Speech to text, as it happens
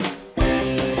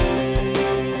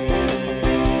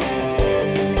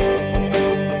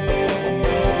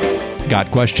Got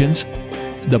questions?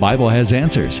 The Bible has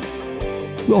answers.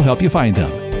 We'll help you find them.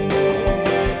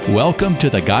 Welcome to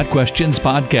the Got Questions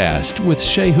podcast with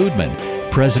Shea Hoodman,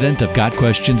 president of Got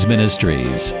Questions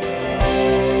Ministries.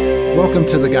 Welcome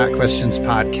to the Got Questions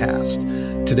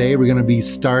podcast. Today we're going to be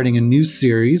starting a new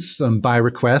series by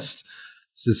request.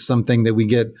 This is something that we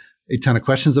get a ton of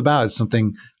questions about. It's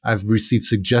something I've received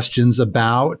suggestions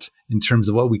about in terms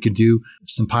of what we could do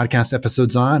some podcast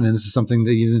episodes on. And this is something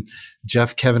that even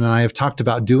Jeff, Kevin, and I have talked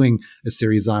about doing a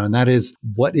series on, and that is,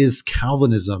 what is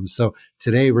Calvinism? So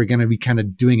today we're going to be kind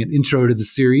of doing an intro to the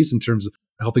series in terms of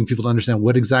helping people to understand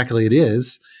what exactly it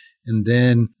is. And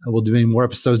then we'll be doing more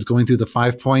episodes going through the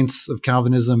 5 points of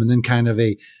Calvinism, and then kind of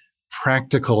a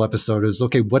practical episode is,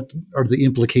 okay, what are the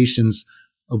implications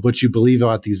of what you believe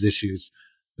about these issues?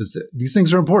 Because these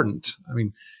things are important. I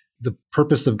mean, the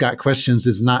purpose of Got Questions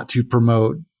is not to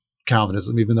promote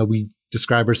Calvinism, even though we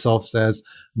describe ourselves as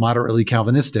moderately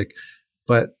Calvinistic.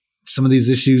 But some of these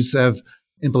issues have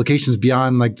implications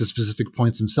beyond like the specific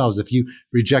points themselves. If you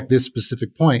reject this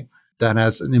specific point, that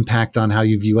has an impact on how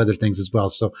you view other things as well.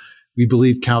 So we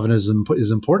believe Calvinism is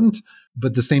important, but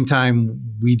at the same time,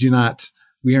 we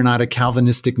are not a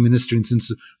Calvinistic ministry, and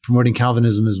since promoting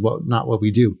Calvinism is not what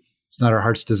we do. It's not our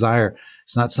heart's desire.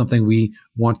 It's not something we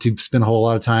want to spend a whole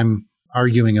lot of time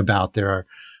arguing about. There are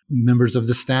members of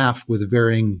the staff with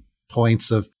varying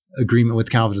points of agreement with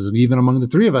Calvinism. Even among the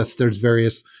three of us, there's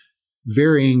various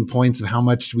varying points of how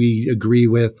much we agree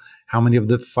with, how many of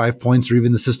the 5 points or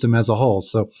even the system as a whole.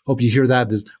 So hope you hear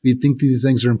that. We think these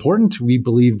things are important. We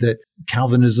believe that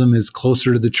Calvinism is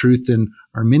closer to the truth than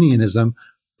Arminianism,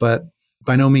 but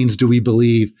by no means do we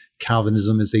believe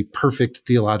Calvinism is a perfect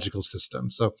theological system.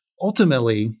 So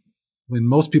ultimately, when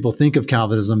most people think of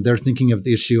Calvinism, they're thinking of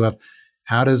the issue of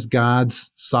how does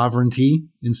God's sovereignty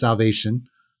in salvation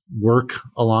work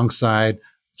alongside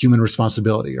human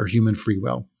responsibility or human free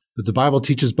will? But the Bible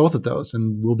teaches both of those,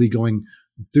 and we'll be going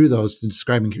through those and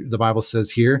describing. The Bible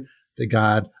says here that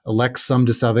God elects some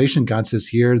to salvation. God says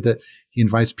here that he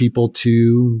invites people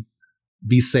to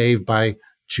be saved by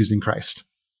choosing Christ.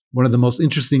 One of the most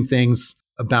interesting things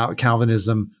about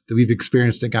Calvinism that we've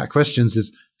experienced at Got Questions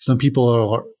is some people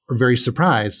are very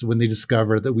surprised when they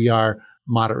discover that we are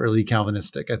moderately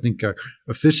Calvinistic. I think our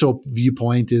official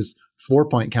viewpoint is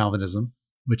 4-point Calvinism,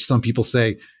 which some people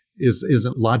say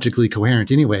isn't logically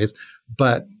coherent anyways,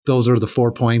 but those are the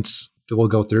 4 points that we'll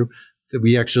go through that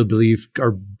we actually believe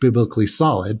are biblically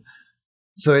solid.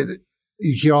 So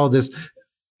you hear all this,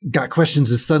 Got Questions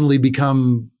has suddenly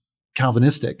become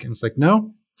Calvinistic. And it's like,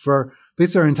 no, for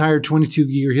basically our entire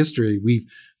 22-year history, we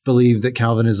believe that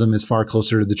Calvinism is far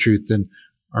closer to the truth than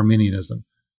Arminianism.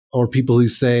 Or people who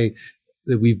say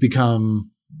that we've become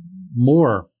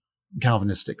more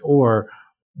Calvinistic, or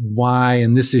why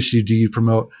in this issue do you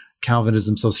promote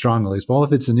Calvinism so strongly? Well,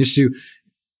 if it's an issue,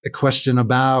 a question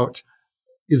about,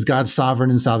 is God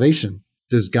sovereign in salvation?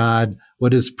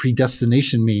 What does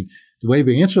predestination mean? The way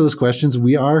we answer those questions,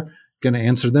 we are going to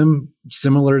answer them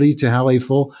similarly to how a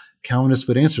full Calvinist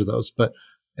would answer those. But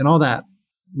in all that,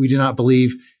 we do not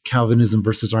believe Calvinism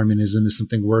versus Arminianism is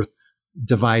something worth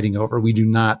dividing over. We do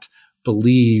not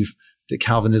believe that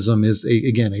Calvinism is,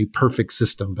 a perfect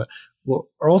system. But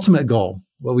our ultimate goal,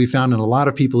 what we found in a lot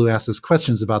of people who ask us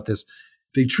questions about this,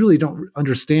 they truly don't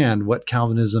understand what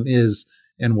Calvinism is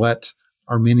and what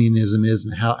Arminianism is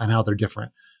and how they're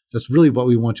different. So that's really what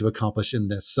we want to accomplish in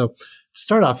this. So to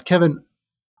start off, Kevin,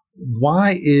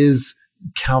 why is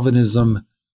Calvinism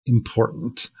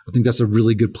important? I think that's a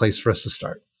really good place for us to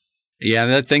start.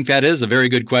 Yeah, I think that is a very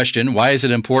good question. Why is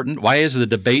it important? Why is the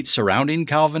debate surrounding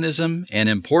Calvinism an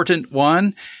important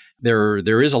one?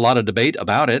 There is a lot of debate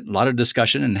about it, a lot of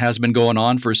discussion, and has been going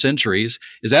on for centuries.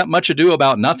 Is that much ado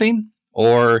about nothing?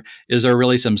 Or is there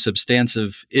really some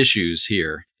substantive issues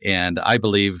here? And I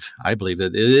believe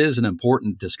that it is an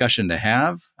important discussion to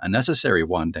have, a necessary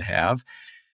one to have.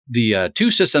 The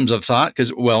two systems of thought,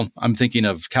 I'm thinking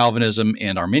of Calvinism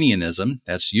and Arminianism.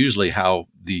 That's usually how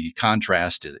the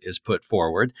contrast is put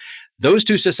forward. Those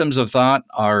two systems of thought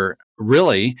are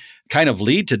really kind of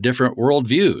lead to different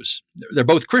worldviews. They're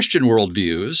both Christian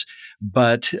worldviews,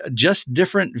 but just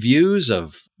different views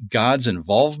of God's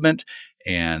involvement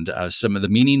and some of the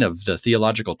meaning of the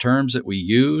theological terms that we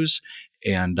use.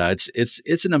 And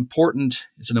it's an important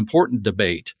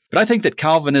debate. But I think that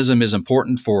Calvinism is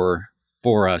important for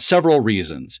several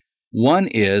reasons. One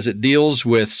is it deals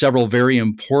with several very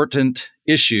important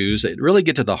issues that really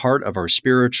get to the heart of our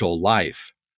spiritual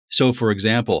life. So, for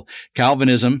example,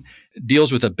 Calvinism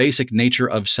deals with the basic nature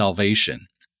of salvation.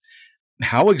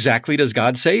 How exactly does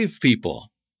God save people?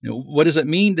 What does it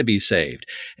mean to be saved?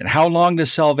 And how long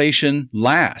does salvation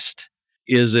last?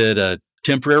 Is it a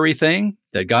temporary thing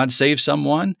that God saves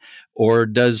someone, or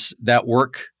does that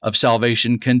work of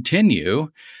salvation continue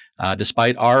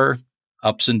despite our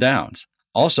ups and downs?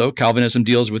 Also, Calvinism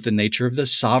deals with the nature of the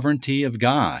sovereignty of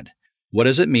God. What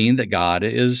does it mean that God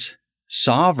is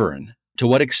sovereign? To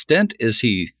what extent is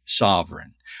he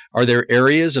sovereign? Are there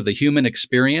areas of the human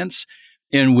experience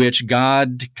in which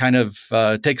God kind of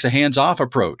takes a hands-off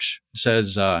approach,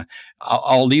 says,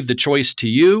 I'll leave the choice to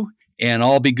you, and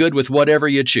I'll be good with whatever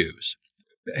you choose?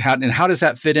 How does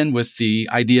that fit in with the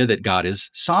idea that God is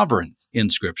sovereign in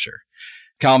Scripture?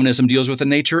 Calvinism deals with the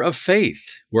nature of faith.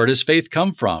 Where does faith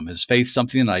come from? Is faith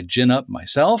something that I gin up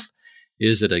myself?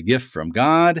 Is it a gift from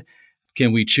God?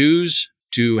 Can we choose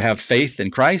to have faith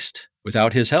in Christ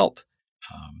without his help?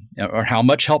 Or how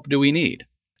much help do we need?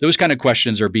 Those kind of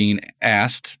questions are being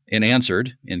asked and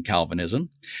answered in Calvinism.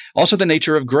 Also, the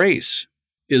nature of grace.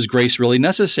 Is grace really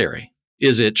necessary?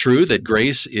 Is it true that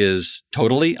grace is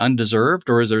totally undeserved,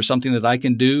 or is there something that I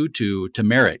can do to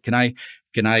merit? Can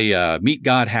I meet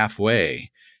God halfway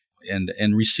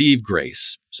and receive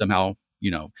grace somehow?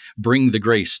 Bring the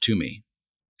grace to me.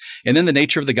 And then the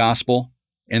nature of the gospel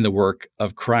and the work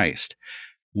of Christ.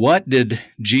 What did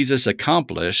Jesus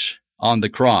accomplish on the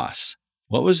cross?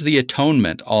 What was the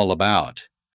atonement all about?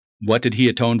 What did he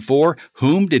atone for?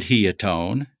 Whom did he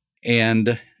atone?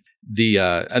 And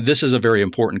this is a very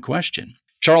important question.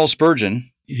 Charles Spurgeon,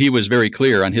 he was very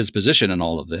clear on his position in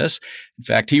all of this. In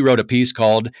fact, he wrote a piece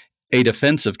called A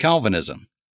Defense of Calvinism.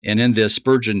 And in this,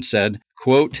 Spurgeon said,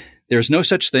 quote, "There's no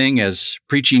such thing as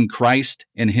preaching Christ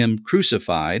and him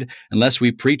crucified unless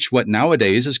we preach what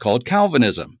nowadays is called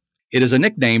Calvinism. It is a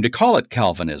nickname to call it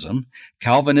Calvinism.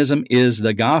 Calvinism is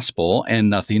the gospel and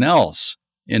nothing else."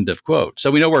 End of quote.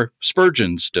 So we know where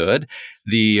Spurgeon stood.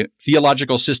 The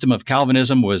theological system of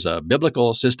Calvinism was a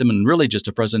biblical system and really just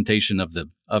a presentation of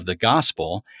the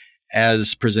gospel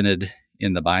as presented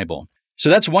in the Bible. So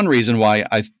that's one reason why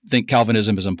I think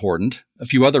Calvinism is important. A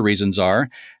few other reasons are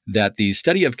that the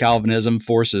study of Calvinism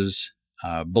forces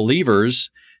believers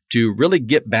to really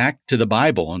get back to the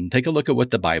Bible and take a look at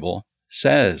what the Bible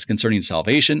says concerning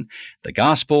salvation, the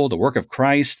gospel, the work of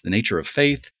Christ, the nature of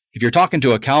faith. If you're talking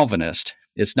to a Calvinist,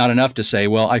 it's not enough to say,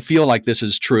 well, I feel like this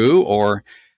is true, or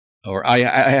I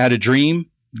had a dream.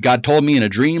 God told me in a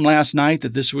dream last night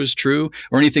that this was true,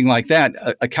 or anything like that.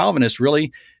 A Calvinist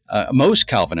really, most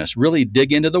Calvinists really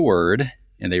dig into the Word,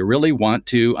 and they really want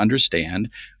to understand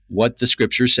what the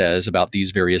Scripture says about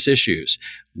these various issues.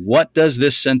 What does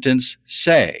this sentence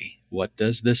say? What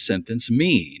does this sentence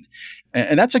mean?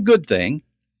 And that's a good thing,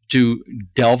 to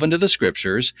delve into the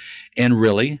Scriptures and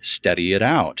really study it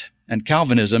out. And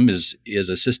Calvinism is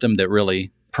a system that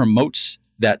really promotes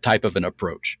that type of an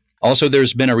approach. Also,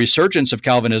 there's been a resurgence of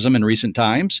Calvinism in recent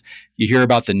times. You hear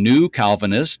about the new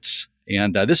Calvinists,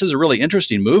 and this is a really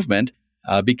interesting movement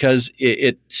because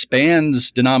it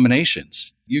spans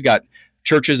denominations. You got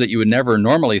churches that you would never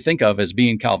normally think of as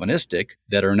being Calvinistic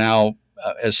that are now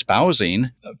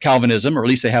espousing Calvinism, or at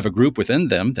least they have a group within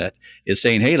them that is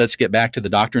saying, hey, let's get back to the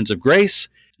doctrines of grace.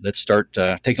 Let's start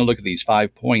taking a look at these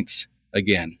 5 points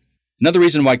again. Another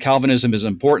reason why Calvinism is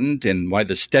important and why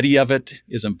the study of it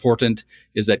is important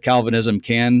is that Calvinism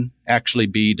can actually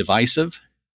be divisive.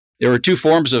 There were two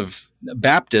forms of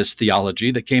Baptist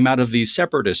theology that came out of the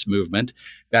separatist movement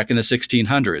back in the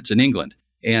 1600s in England.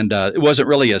 And it wasn't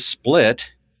really a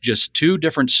split, just two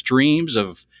different streams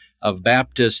of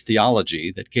Baptist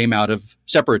theology that came out of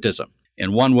separatism.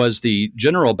 And one was the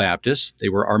General Baptists, they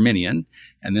were Arminian,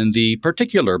 and then the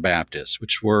Particular Baptists,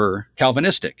 which were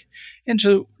Calvinistic. And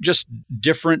so just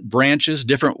different branches,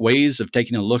 different ways of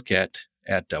taking a look at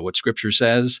what Scripture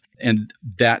says. And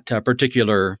that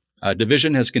particular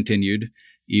division has continued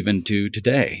even to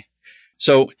today.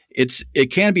 So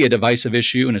it can be a divisive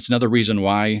issue, and it's another reason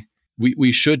why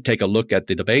we should take a look at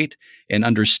the debate and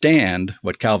understand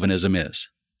what Calvinism is.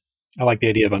 I like the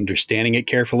idea of understanding it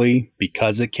carefully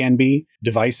because it can be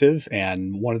divisive.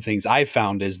 And one of the things I've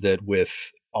found is that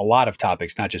with a lot of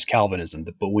topics, not just Calvinism,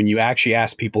 but when you actually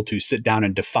ask people to sit down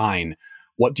and define,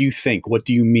 what do you think? What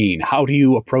do you mean? How do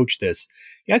you approach this?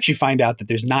 You actually find out that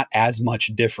there's not as much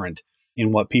different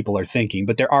in what people are thinking,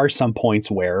 but there are some points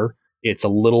where it's a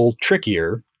little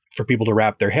trickier for people to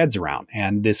wrap their heads around.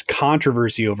 And this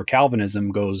controversy over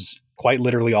Calvinism goes quite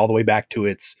literally all the way back to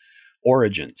its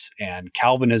origins. And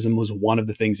Calvinism was one of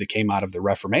the things that came out of the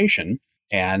Reformation.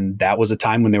 And that was a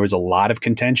time when there was a lot of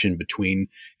contention between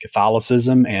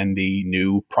Catholicism and the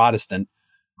new Protestant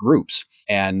groups.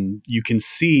 And you can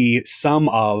see some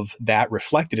of that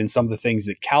reflected in some of the things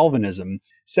that Calvinism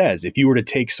says. If you were to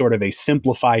take sort of a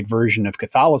simplified version of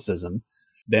Catholicism,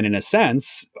 then in a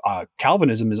sense,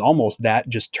 Calvinism is almost that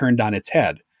just turned on its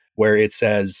head, where it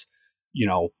says,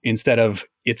 instead of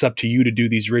it's up to you to do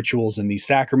these rituals and these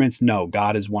sacraments, no,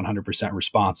 God is 100%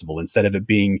 responsible. Instead of it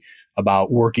being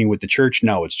about working with the church,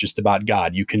 no, it's just about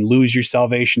God. You can lose your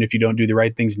salvation if you don't do the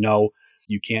right things. No,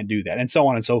 you can't do that, and so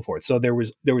on and so forth. So there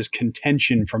was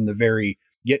contention from the very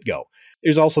get-go.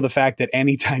 There's also the fact that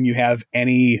anytime you have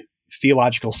any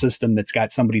theological system that's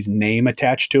got somebody's name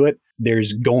attached to it,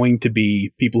 there's going to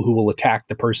be people who will attack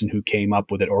the person who came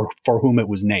up with it or for whom it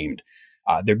was named.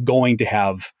 They're going to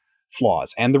have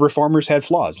flaws, and the reformers had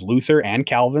flaws. Luther and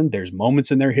Calvin, there's moments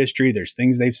in their history, there's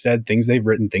things they've said, things they've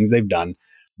written, things they've done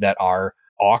that are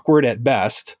awkward at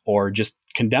best or just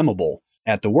condemnable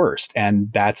at the worst. And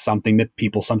that's something that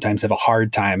people sometimes have a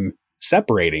hard time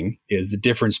separating, is the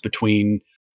difference between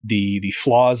the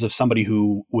flaws of somebody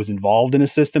who was involved in a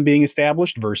system being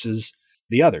established versus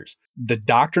the others. The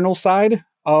doctrinal side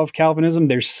of Calvinism,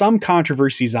 there's some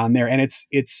controversies on there, and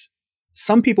it's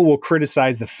some people will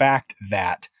criticize the fact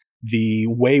that the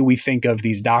way we think of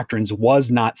these doctrines was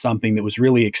not something that was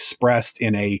really expressed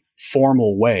in a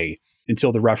formal way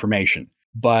until the Reformation.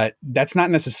 But that's not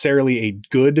necessarily a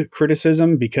good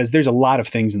criticism, because there's a lot of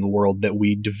things in the world that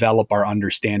we develop our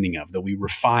understanding of, that we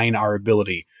refine our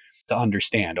ability to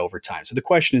understand over time. So the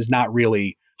question is not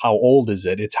really how old is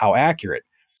it, it's how accurate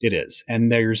it is.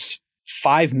 And there's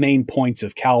 5 main points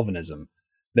of Calvinism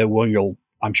that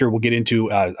I'm sure we'll get into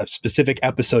a specific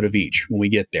episode of each when we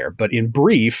get there. But in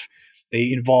brief,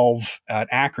 they involve an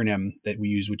acronym that we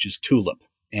use, which is TULIP.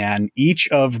 And each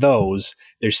of those,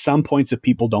 there's some points that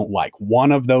people don't like.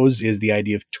 One of those is the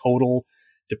idea of total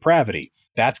depravity.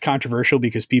 That's controversial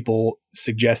because people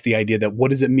suggest the idea that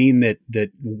what does it mean that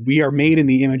we are made in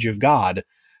the image of God,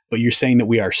 but you're saying that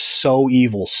we are so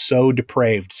evil, so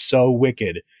depraved, so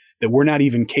wicked that we're not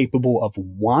even capable of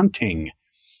wanting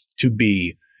to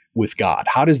be with God.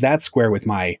 How does that square with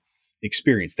my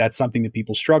experience? That's something that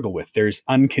people struggle with. There's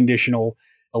unconditional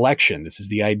election. This is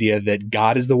the idea that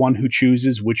God is the one who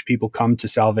chooses which people come to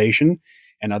salvation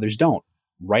and others don't.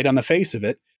 Right on the face of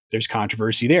it, there's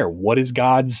controversy there. What is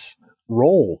God's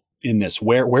role in this?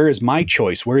 Where is my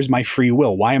choice? Where is my free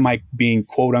will? Why am I being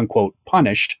quote unquote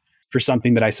punished for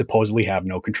something that I supposedly have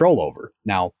no control over?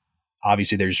 Now,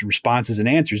 obviously there's responses and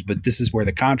answers, but this is where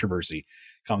the controversy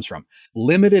comes from.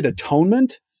 Limited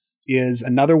atonement is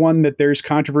another one that there's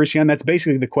controversy on. That's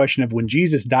basically the question of, when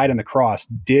Jesus died on the cross,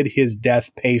 did his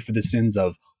death pay for the sins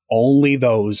of only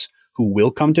those who will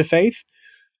come to faith,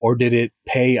 or did it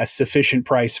pay a sufficient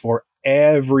price for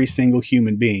every single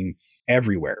human being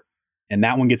everywhere? And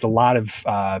that one gets a lot of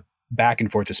back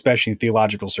and forth, especially in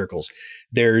theological circles.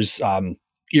 There's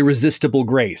irresistible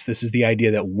grace. This is the idea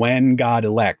that when God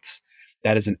elects,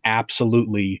 that is an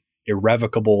absolutely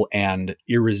irrevocable and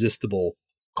irresistible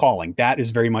calling. That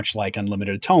is very much like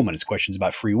unlimited atonement. It's questions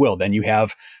about free will. Then you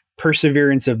have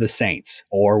perseverance of the saints,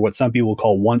 or what some people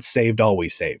call once saved,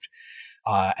 always saved.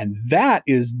 And that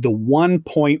is the one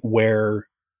point where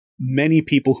many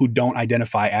people who don't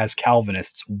identify as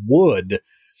Calvinists would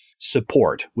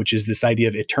support, which is this idea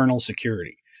of eternal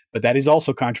security. But that is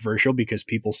also controversial because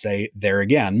people say, there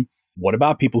again, what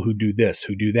about people who do this,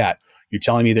 who do that? You're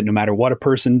telling me that no matter what a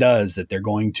person does, that they're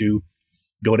going to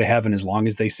go to heaven as long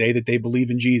as they say that they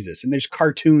believe in Jesus. And there's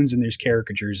cartoons and there's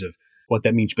caricatures of what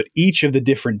that means. But each of the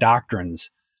different doctrines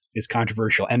is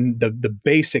controversial. And the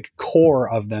basic core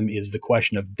of them is the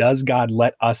question of, does God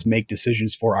let us make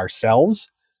decisions for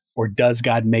ourselves, or does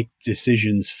God make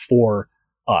decisions for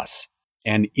us?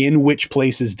 And in which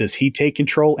places does he take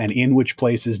control, and in which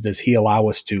places does he allow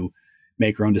us to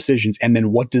make our own decisions? And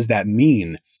then what does that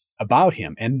mean about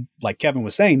him? And like Kevin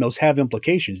was saying, those have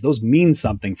implications. Those mean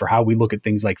something for how we look at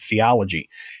things like theology.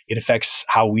 It affects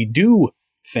how we do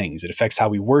things. It affects how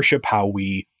we worship, how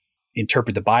we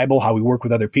interpret the Bible, how we work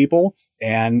with other people.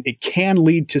 And it can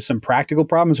lead to some practical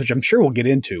problems, which I'm sure we'll get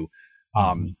into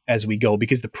as we go,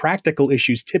 because the practical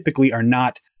issues typically are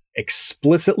not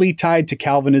explicitly tied to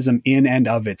Calvinism in and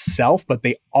of itself, but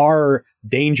they are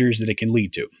dangers that it can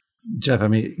lead to. Jeff, I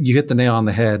mean, you hit the nail on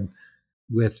the head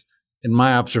with, in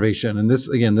my observation, and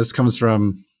this comes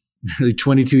from really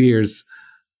 22 years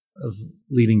of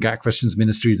leading Got Questions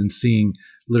ministries and seeing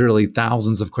literally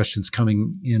thousands of questions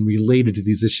coming in related to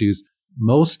these issues.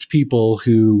 Most people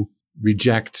who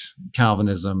reject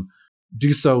Calvinism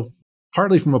do so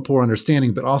partly from a poor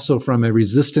understanding, but also from a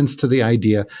resistance to the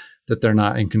idea that they're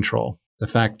not in control. The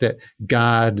fact that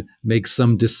God makes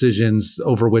some decisions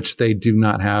over which they do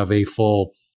not have a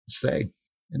full say.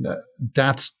 And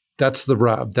that's the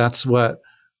rub. That's what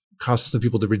causes some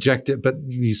people to reject it. But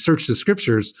you search the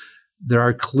scriptures, there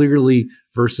are clearly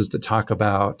verses that talk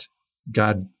about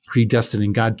God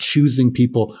predestining, God choosing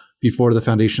people before the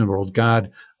foundation of the world,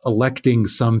 God electing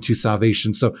some to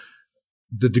salvation. So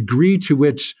the degree to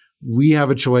which we have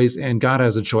a choice and God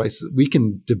has a choice, we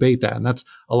can debate that. And that's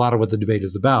a lot of what the debate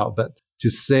is about. But to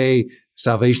say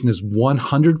salvation is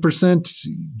 100%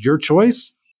 your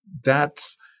choice,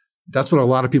 that's what a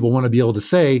lot of people want to be able to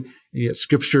say. And yet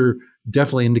Scripture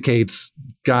definitely indicates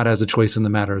God has a choice in the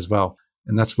matter as well.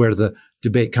 And that's where the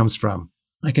debate comes from.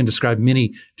 I can describe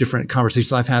many different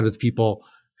conversations I've had with people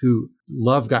who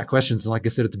love Got Questions. And like I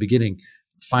said at the beginning,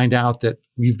 find out that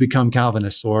we've become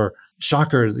Calvinists, or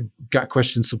shocker, Got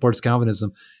Questions supports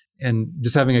Calvinism. And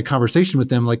just having a conversation with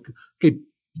them, like, okay,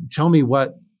 tell me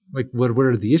what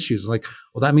are the issues? Like,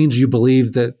 well, that means you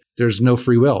believe that there's no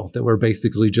free will, that we're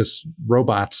basically just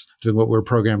robots doing what we're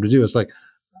programmed to do. It's like,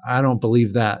 I don't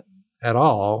believe that at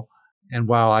all. And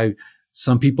while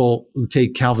some people who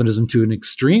take Calvinism to an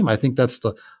extreme, I think that's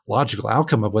the logical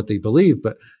outcome of what they believe.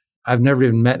 But I've never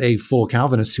even met a full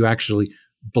Calvinist who actually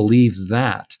believes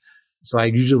that. So I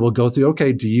usually will go through,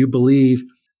 okay, do you believe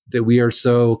that we are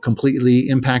so completely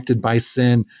impacted by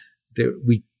sin that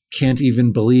we can't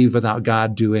even believe without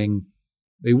God doing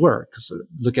a work? So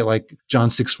look at like John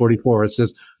 6:44. It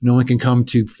says, no one can come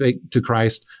to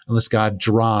Christ unless God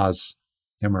draws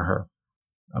him or her.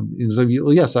 So,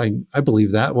 well, yes, I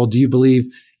believe that. Well, do you believe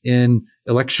in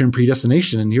election and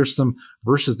predestination? And here's some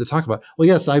verses that talk about, well,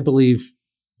 yes, I believe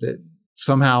that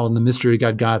somehow in the mystery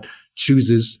of God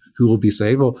chooses who will be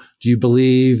saved. Well, do you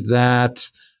believe that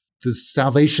the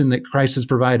salvation that Christ has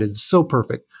provided is so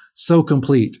perfect, so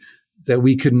complete that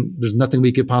there's nothing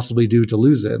we could possibly do to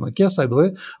lose it? I'm like, yes, I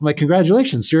believe it. I'm like,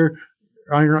 congratulations, you're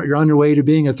on your way to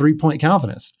being a 3-point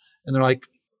Calvinist. And they're like,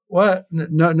 what?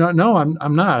 No,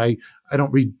 I'm not. I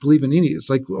don't believe in any. It's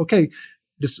like, okay,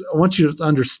 I want you to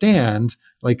understand,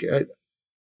 like,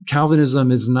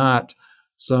 Calvinism is not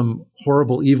some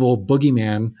horrible, evil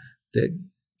boogeyman that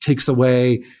takes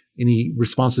away any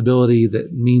responsibility,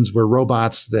 that means we're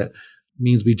robots, that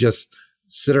means we just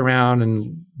sit around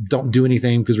and don't do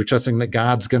anything because we're trusting that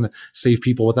God's going to save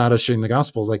people without us sharing the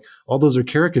gospel. Like, all those are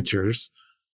caricatures.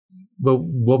 But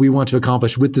what we want to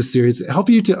accomplish with this series, help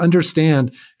you to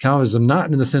understand Calvinism,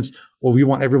 not in the sense, well, we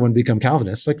want everyone to become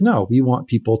Calvinists. Like, no, we want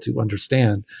people to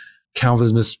understand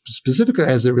Calvinism specifically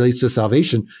as it relates to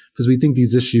salvation, because we think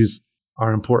these issues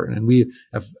are important. And we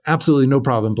have absolutely no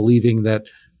problem believing that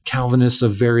Calvinists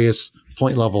of various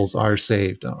point levels are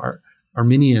saved.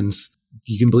 Arminians,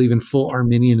 you can believe in full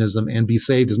Arminianism and be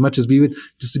saved, as much as we would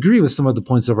disagree with some of the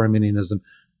points of Arminianism.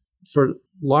 For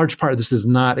large part, this is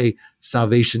not a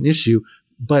salvation issue,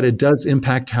 but it does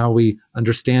impact how we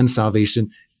understand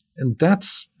salvation. And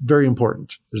that's very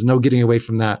important. There's no getting away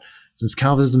from that. Since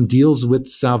Calvinism deals with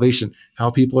salvation,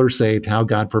 how people are saved, how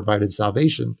God provided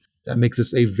salvation, that makes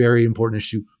this a very important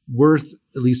issue, worth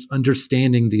at least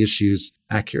understanding the issues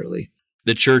accurately.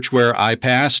 The church where I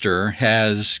pastor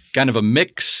has kind of a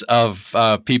mix of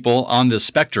people on the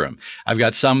spectrum. I've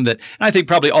got some that, and I think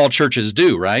probably all churches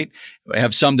do, right? I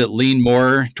have some that lean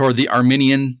more toward the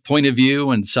Arminian point of view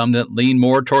and some that lean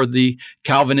more toward the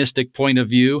Calvinistic point of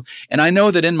view. And I know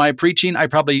that in my preaching, I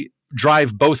probably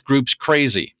drive both groups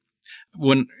crazy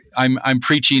when I'm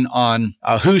preaching on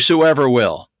whosoever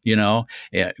will.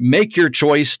 Make your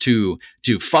choice to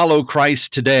follow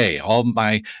Christ today. All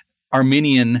my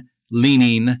Arminian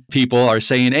leaning people are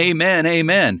saying, amen,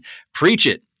 amen, preach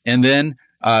it. And then,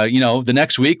 the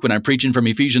next week when I'm preaching from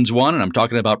Ephesians 1 and I'm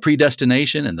talking about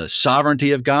predestination and the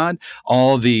sovereignty of God,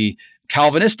 all the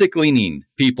Calvinistic leaning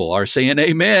people are saying,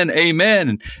 amen,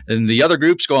 amen. And the other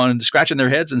groups go on scratching their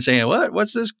heads and saying,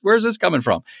 what's this? Where's this coming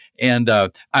from? And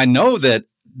I know that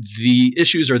the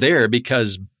issues are there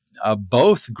because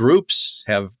both groups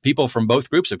people from both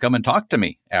groups have come and talked to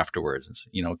me afterwards.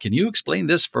 Can you explain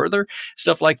this further?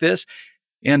 Stuff like this.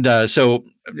 And so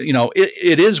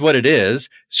it is what it is.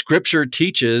 Scripture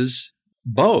teaches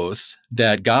both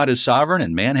that God is sovereign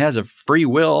and man has a free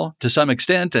will to some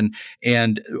extent.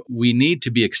 And we need to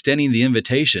be extending the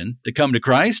invitation to come to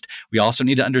Christ. We also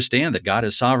need to understand that God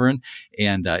is sovereign,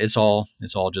 and it's all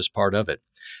just part of it.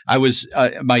 I was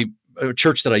my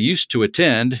church that I used to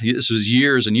attend, this was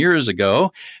years and years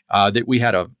ago, that we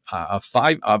had a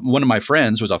one of my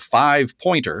friends was a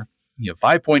 5-pointer,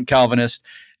 5-point Calvinist.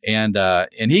 And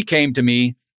he came to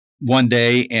me one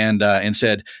day and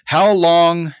said, how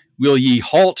long will ye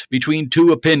halt between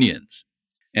two opinions?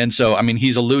 And so,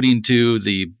 he's alluding to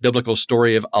the biblical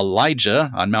story of Elijah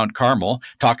on Mount Carmel,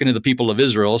 talking to the people of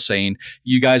Israel, saying,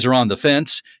 you guys are on the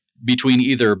fence between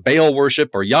either Baal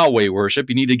worship or Yahweh worship.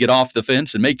 You need to get off the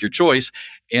fence and make your choice.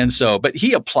 And so, but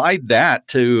he applied that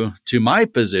to my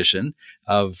position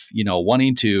of,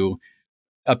 wanting to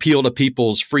appeal to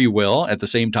people's free will, at the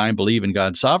same time believe in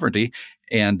God's sovereignty.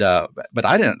 And but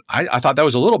I didn't. I thought that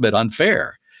was a little bit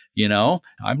unfair.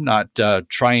 I'm not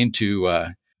trying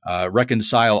to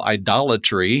reconcile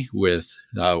idolatry with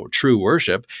true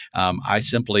worship. I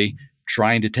simply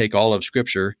trying to take all of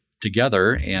Scripture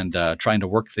together and trying to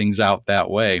work things out that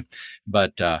way.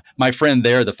 But my friend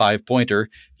there, the 5-pointer,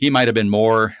 he might have been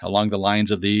more along the lines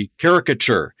of the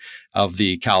caricature of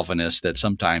the Calvinists that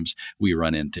sometimes we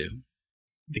run into.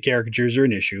 The caricatures are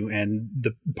an issue. And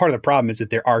the part of the problem is that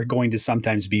there are going to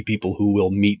sometimes be people who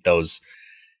will meet those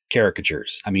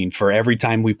caricatures. I mean, for every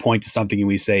time we point to something and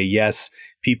we say, yes,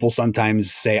 people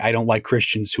sometimes say, I don't like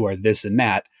Christians who are this and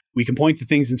that. We can point to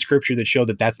things in Scripture that show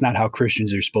that that's not how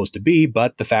Christians are supposed to be.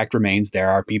 But the fact remains, there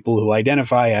are people who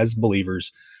identify as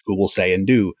believers who will say and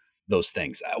do those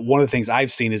things. One of the things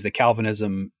I've seen is that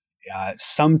Calvinism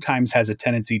sometimes has a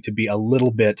tendency to be a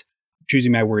little bit,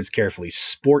 choosing my words carefully,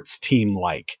 sports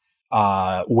team-like,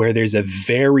 where there's a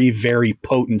very, very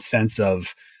potent sense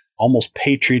of almost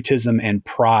patriotism and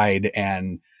pride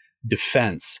and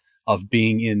defense of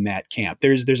being in that camp.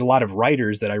 There's a lot of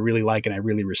writers that I really like and I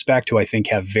really respect who I think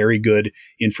have very good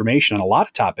information on a lot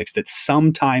of topics that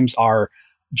sometimes are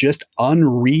just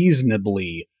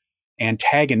unreasonably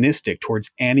antagonistic towards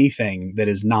anything that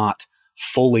is not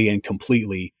fully and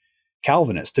completely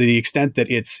Calvinist, to the extent that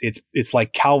it's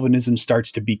like Calvinism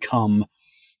starts to become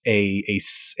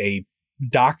a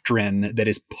doctrine that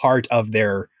is part of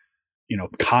their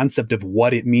concept of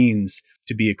what it means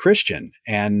to be a Christian.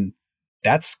 And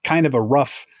that's kind of a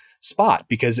rough spot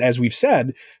because, as we've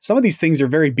said, some of these things are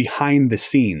very behind the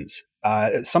scenes.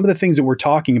 Some of the things that we're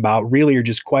talking about really are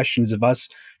just questions of us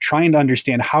trying to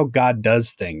understand how God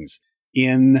does things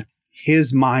in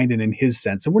his mind and in his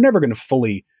sense. And we're never going to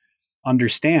fully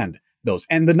understand those.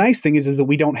 And the nice thing is that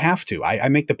we don't have to. I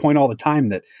make the point all the time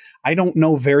that I don't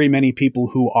know very many people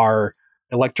who are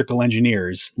electrical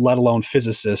engineers, let alone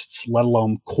physicists, let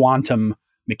alone quantum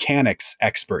mechanics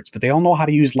experts, but they all know how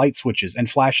to use light switches and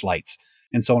flashlights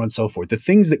and so on and so forth. The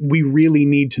things that we really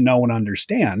need to know and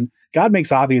understand, God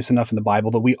makes obvious enough in the Bible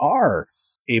that we are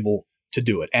able to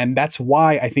do it. And that's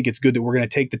why I think it's good that we're going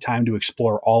to take the time to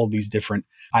explore all of these different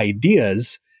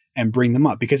ideas and bring them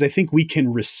up, because I think we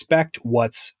can respect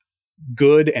what's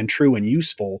good and true and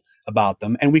useful about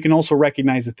them. And we can also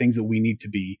recognize the things that we need to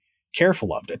be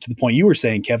careful of. To the point you were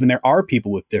saying, Kevin, there are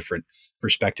people with different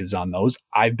perspectives on those.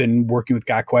 I've been working with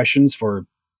Got Questions for,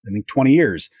 I think, 20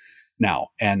 years now,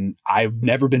 and I've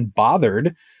never been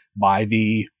bothered by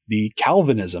the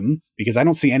Calvinism, because I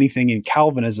don't see anything in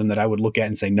Calvinism that I would look at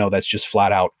and say, no, that's just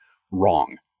flat out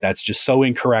wrong. That's just so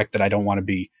incorrect that I don't want to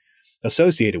be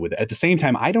associated with it. At the same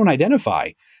time, I don't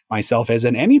identify myself as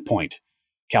at any point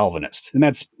Calvinist. And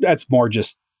that's more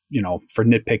just, for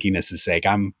nitpickiness' sake.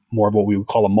 I'm more of what we would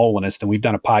call a Molinist, and we've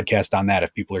done a podcast on that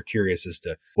if people are curious as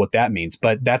to what that means.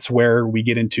 But that's where we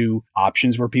get into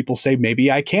options where people say,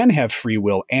 maybe I can have free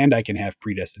will and I can have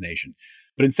predestination.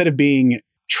 But instead of being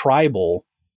tribal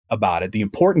about it, the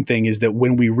important thing is that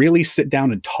when we really sit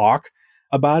down and talk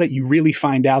about it, you really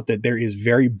find out that there is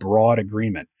very broad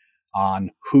agreement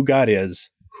on who God is,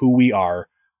 who we are,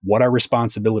 what our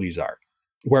responsibilities are.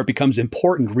 Where it becomes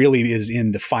important really is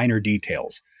in the finer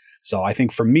details. So I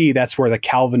think for me, that's where the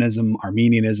Calvinism,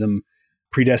 Arminianism,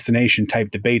 predestination type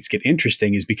debates get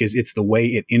interesting, is because it's the way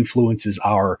it influences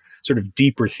our sort of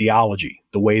deeper theology,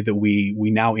 the way that we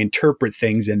now interpret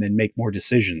things and then make more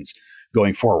decisions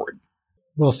going forward.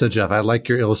 Well said, Jeff. I like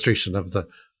your illustration of the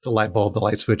light bulb, the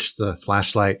light switch, the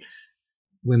flashlight.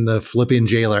 When the Philippian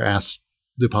jailer asked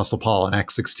the Apostle Paul in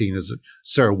Acts 16,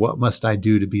 "Sir, what must I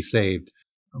do to be saved?"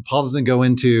 Paul doesn't go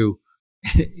into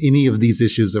any of these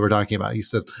issues that we're talking about. He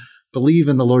says, believe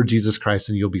in the Lord Jesus Christ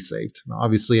and you'll be saved. Now,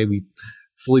 obviously, we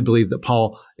fully believe that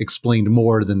Paul explained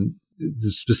more than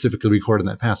is specifically recorded in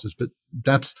that passage, but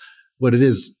that's what it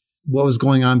is, what was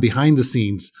going on behind the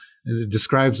scenes. And it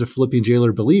describes the Philippian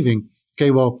jailer believing,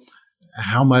 okay, well,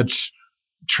 how much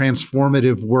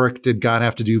transformative work did God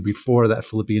have to do before that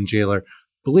Philippian jailer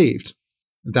believed?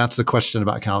 That's the question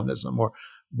about Calvinism. Or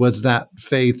was that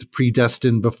faith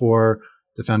predestined before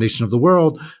the foundation of the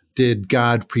world? Did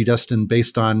God predestine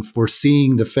based on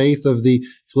foreseeing the faith of the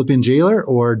Philippian jailer,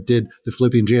 or did the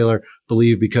Philippian jailer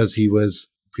believe because he was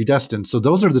predestined? So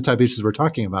those are the type of issues we're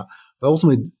talking about. But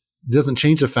ultimately, it doesn't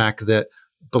change the fact that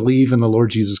believe in the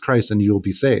Lord Jesus Christ and you will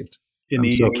be saved. In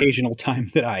the occasional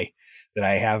time that I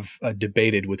have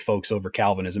debated with folks over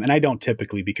Calvinism, and I don't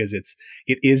typically, because it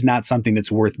is not something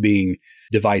that's worth being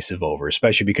divisive over,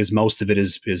 especially because most of it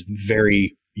is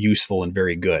very useful and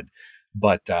very good.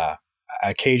 But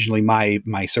occasionally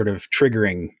my sort of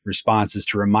triggering response is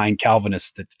to remind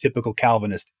Calvinists that the typical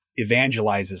Calvinist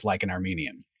evangelizes like an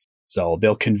Arminian. So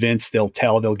they'll convince, they'll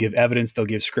tell, they'll give evidence, they'll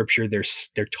give scripture. They're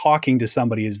talking to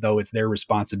somebody as though it's their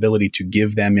responsibility to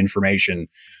give them information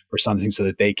or something so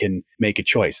that they can make a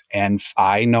choice. And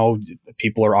I know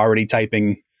people are already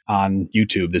typing on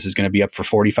YouTube, this is going to be up for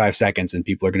 45 seconds and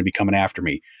people are going to be coming after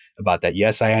me about that.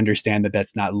 Yes, I understand that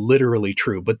that's not literally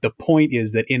true, but the point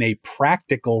is that in a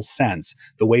practical sense,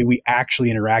 the way we actually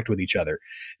interact with each other,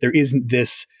 there isn't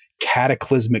this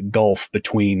cataclysmic gulf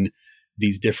between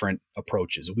these different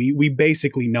approaches. We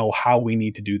basically know how we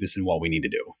need to do this and what we need to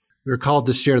do. We're called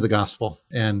to share the gospel.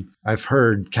 And I've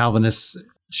heard Calvinists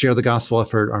share the gospel.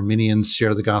 I've heard Arminians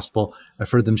share the gospel.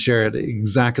 I've heard them share it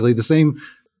exactly the same.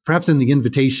 Perhaps in the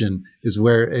invitation is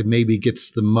where it maybe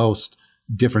gets the most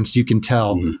difference. You can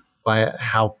tell by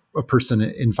how a person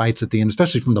invites at the end,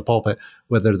 especially from the pulpit,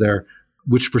 whether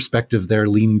which perspective they're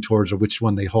leaning towards or which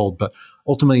one they hold. But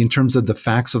ultimately, in terms of the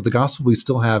facts of the gospel, we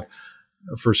still have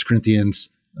 1 Corinthians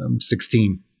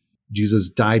 16.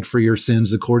 Jesus died for your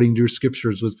sins according to your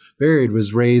scriptures, was buried,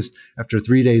 was raised after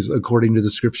 3 days according to the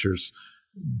scriptures.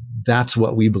 That's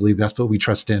what we believe. That's what we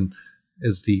trust in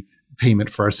as the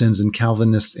payment for our sins. And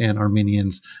Calvinists and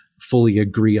Arminians fully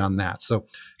agree on that. So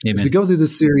Amen. As we go through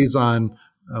this series on,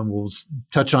 we'll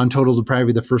touch on total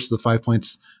depravity, the first of the 5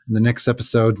 points. In the next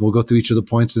episode, we'll go through each of the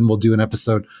points and we'll do an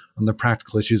episode on the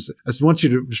practical issues. I just want you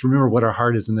to just remember what our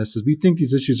heart is in this, is we think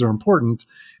these issues are important.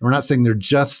 And we're not saying they're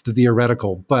just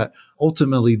theoretical, but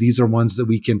ultimately these are ones that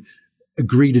we can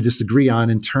agree to disagree on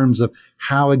in terms of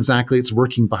how exactly it's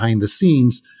working behind the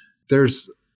scenes. There's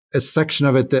a section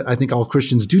of it that I think all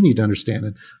Christians do need to understand.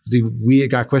 And we at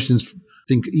Got Questions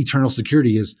think eternal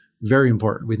security is very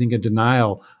important. We think a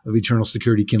denial of eternal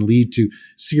security can lead to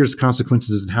serious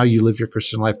consequences in how you live your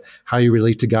Christian life, how you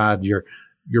relate to God, your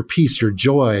peace, your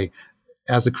joy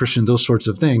as a Christian, those sorts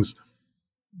of things.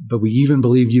 But we even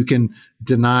believe you can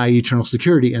deny eternal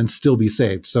security and still be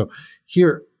saved. So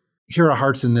here are our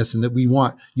hearts in this, and that we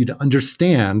want you to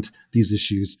understand these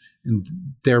issues and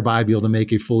thereby be able to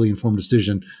make a fully informed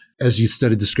decision as you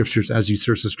study the scriptures, as you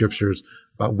search the scriptures,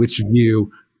 about which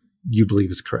view you believe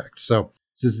is correct. So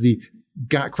this is the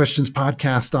Got Questions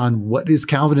podcast on what is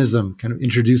Calvinism, kind of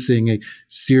introducing a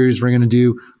series we're going to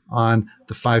do on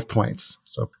the 5 points.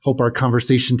 So hope our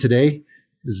conversation today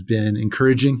has been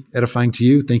encouraging, edifying to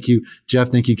you. Thank you, Jeff.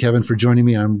 Thank you, Kevin, for joining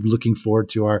me. I'm looking forward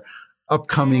to our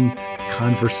upcoming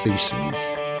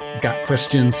conversations. Got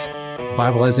questions? The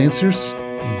Bible has answers,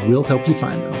 and we'll help you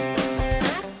find them.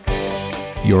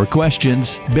 Your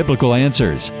questions, biblical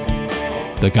answers.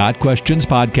 The Got Questions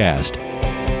Podcast.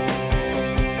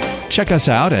 Check us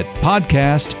out at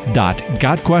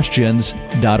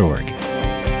podcast.gotquestions.org.